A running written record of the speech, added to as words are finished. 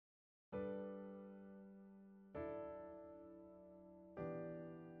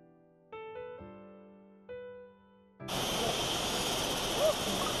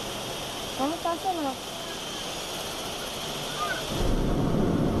pásenlo.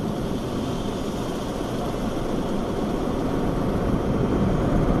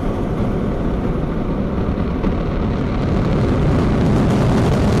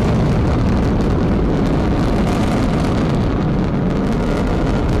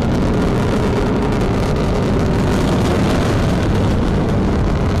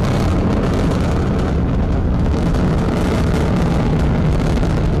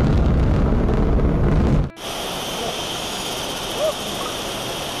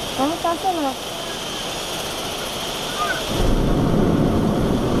 Vamos a hacerlo.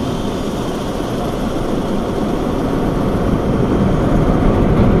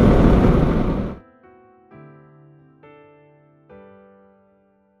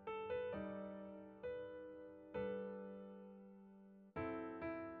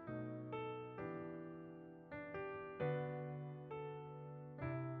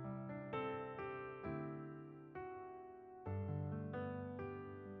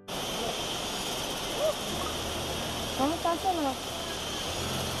 Vamos a hacerlo.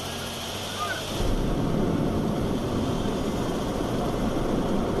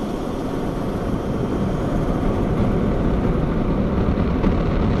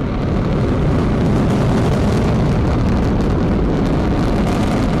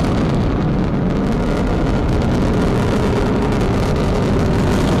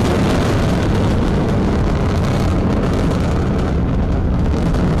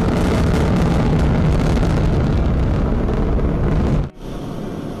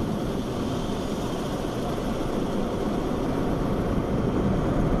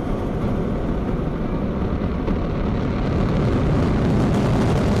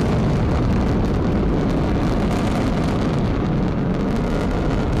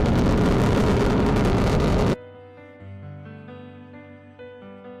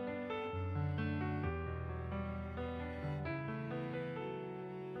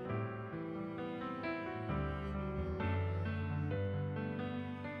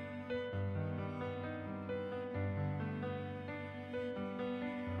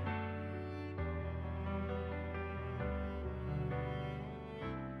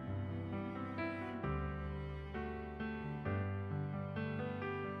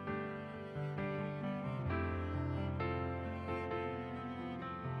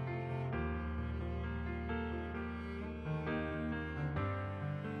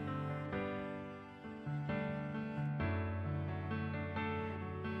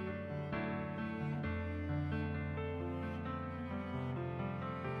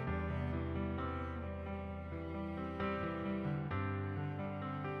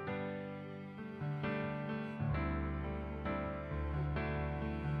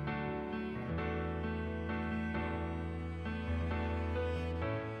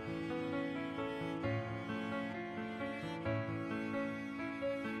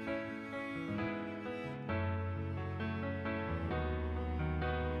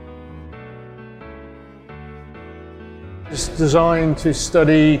 It's designed to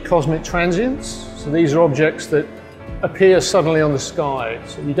study cosmic transients. So these are objects that appear suddenly on the sky.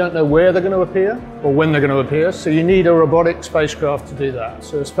 So you don't know where they're going to appear or when they're going to appear. So you need a robotic spacecraft to do that.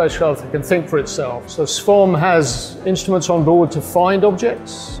 So a spacecraft that can think for itself. So SVOM has instruments on board to find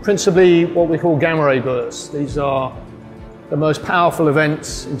objects, principally what we call gamma ray bursts. These are the most powerful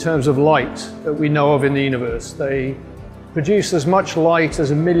events in terms of light that we know of in the universe. They produce as much light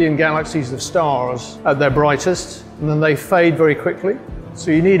as 1 million galaxies of stars at their brightest, and then they fade very quickly.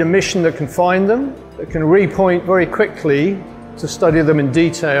 So you need a mission that can find them, that can repoint very quickly to study them in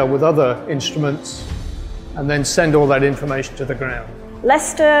detail with other instruments, and then send all that information to the ground.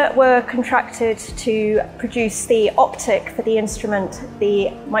 Leicester were contracted to produce the optic for the instrument,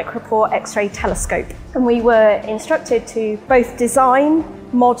 the Micropore X-ray telescope. And we were instructed to both design,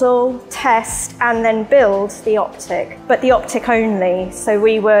 model, test, and then build the optic, but the optic only. So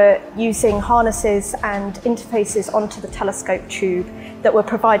we were using harnesses and interfaces onto the telescope tube that were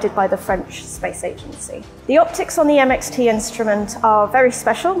provided by the French Space Agency. The optics on the MXT instrument are very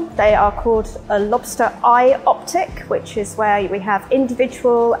special. They are called a lobster eye optic, which is where we have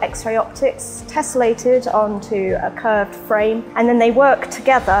individual X-ray optics tessellated onto a curved frame, and then they work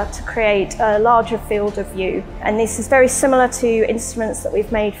together to create a larger field of view. And this is very similar to instruments that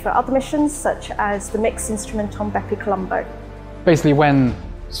we've made for other missions, such as the MIX instrument on Bepi Colombo. Basically, when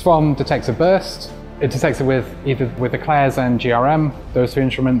SVOM detects a burst, it detects it with either with Eclairs and GRM, those two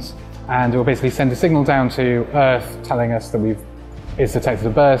instruments, and it will basically send a signal down to Earth telling us that it's detected a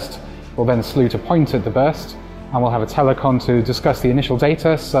burst. We'll then salute a point at the burst, and we'll have a telecon to discuss the initial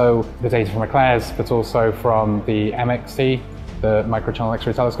data, so the data from Eclairs, but also from the MXT the microchannel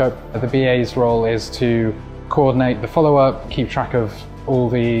X-ray telescope. The BA's role is to coordinate the follow-up, keep track of all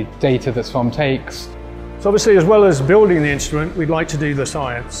the data that SVOM takes. So obviously, as well as building the instrument, we'd like to do the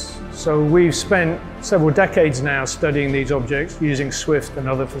science. So we've spent several decades now studying these objects using SWIFT and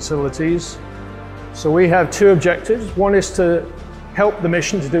other facilities. So we have two objectives. One is to help the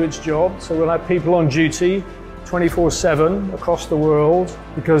mission to do its job. So we'll have people on duty 24/7 across the world.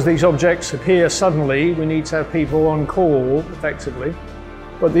 Because these objects appear suddenly, we need to have people on call effectively.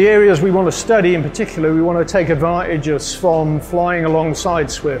 But the areas we want to study in particular, we want to take advantage of SVOM flying alongside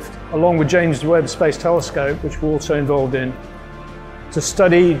SWIFT, along with James Webb Space Telescope, which we're also involved in, to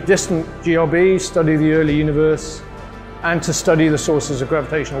study distant GRB, study the early universe, and to study the sources of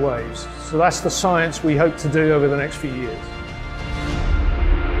gravitational waves. So that's the science we hope to do over the next few years.